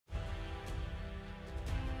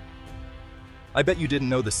I bet you didn't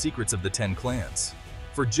know the secrets of the 10 clans.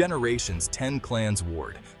 For generations, 10 clans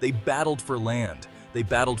warred. They battled for land. They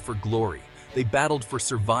battled for glory. They battled for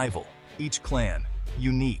survival. Each clan,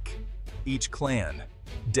 unique. Each clan,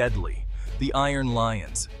 deadly. The Iron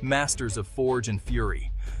Lions, masters of forge and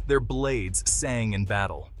fury. Their blades sang in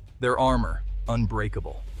battle. Their armor,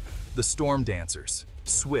 unbreakable. The Storm Dancers,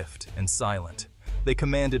 swift and silent. They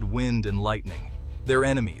commanded wind and lightning. Their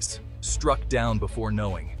enemies, struck down before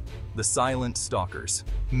knowing. The Silent Stalkers,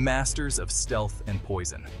 masters of stealth and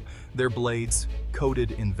poison. Their blades,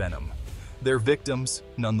 coated in venom. Their victims,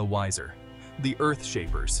 none the wiser. The Earth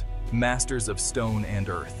Shapers, masters of stone and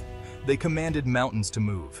earth. They commanded mountains to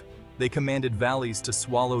move. They commanded valleys to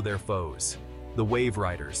swallow their foes. The Wave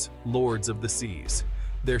Riders, lords of the seas.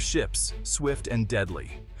 Their ships, swift and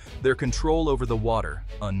deadly. Their control over the water,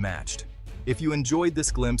 unmatched. If you enjoyed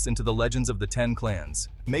this glimpse into the legends of the 10 clans,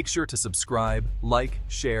 make sure to subscribe, like,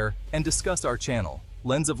 share, and discuss our channel,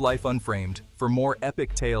 Lens of Life Unframed, for more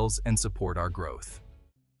epic tales and support our growth.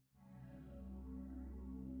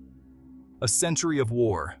 A century of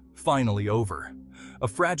war, finally over. A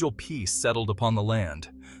fragile peace settled upon the land.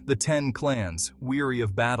 The 10 clans, weary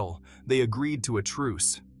of battle, they agreed to a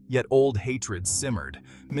truce. Yet old hatred simmered,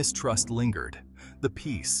 mistrust lingered. The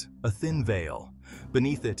peace, a thin veil.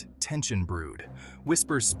 Beneath it, tension brewed.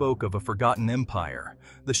 Whispers spoke of a forgotten empire,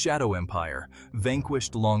 the Shadow Empire,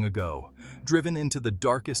 vanquished long ago. Driven into the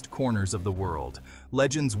darkest corners of the world,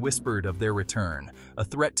 legends whispered of their return, a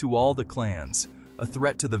threat to all the clans, a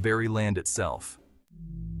threat to the very land itself.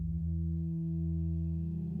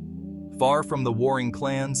 Far from the warring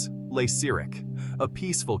clans lay Cyric, a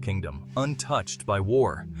peaceful kingdom untouched by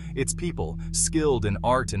war. Its people, skilled in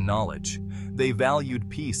art and knowledge. They valued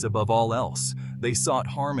peace above all else. They sought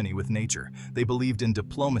harmony with nature. They believed in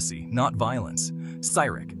diplomacy, not violence.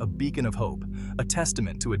 Cyric, a beacon of hope, a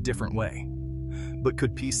testament to a different way. But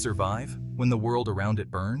could peace survive when the world around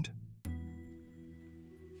it burned?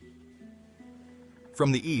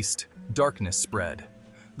 From the east, darkness spread.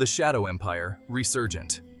 The Shadow Empire,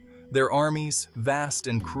 resurgent. Their armies, vast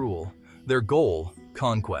and cruel. Their goal,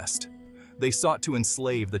 conquest. They sought to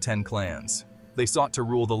enslave the 10 clans. They sought to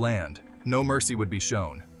rule the land. No mercy would be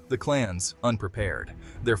shown. The clans, unprepared.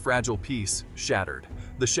 Their fragile peace, shattered.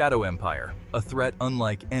 The Shadow Empire, a threat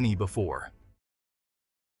unlike any before.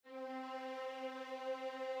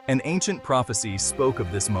 An ancient prophecy spoke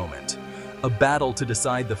of this moment. A battle to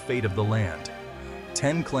decide the fate of the land.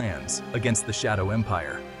 10 clans against the Shadow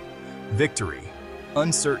Empire. Victory,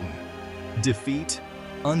 uncertain. Defeat,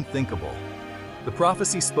 unthinkable. The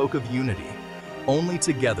prophecy spoke of unity. Only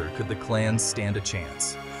together could the clans stand a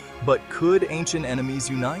chance. But could ancient enemies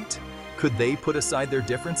unite? Could they put aside their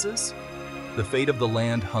differences? The fate of the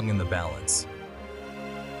land hung in the balance.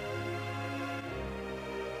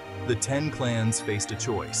 The 10 clans faced a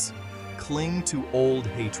choice: cling to old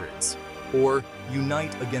hatreds, or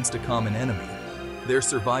unite against a common enemy. Their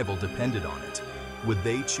survival depended on it. Would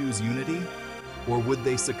they choose unity, or would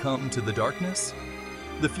they succumb to the darkness?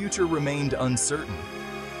 The future remained uncertain.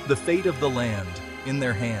 The fate of the land, in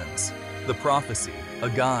their hands. The prophecy, a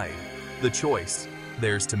guide. The choice,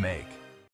 theirs to make.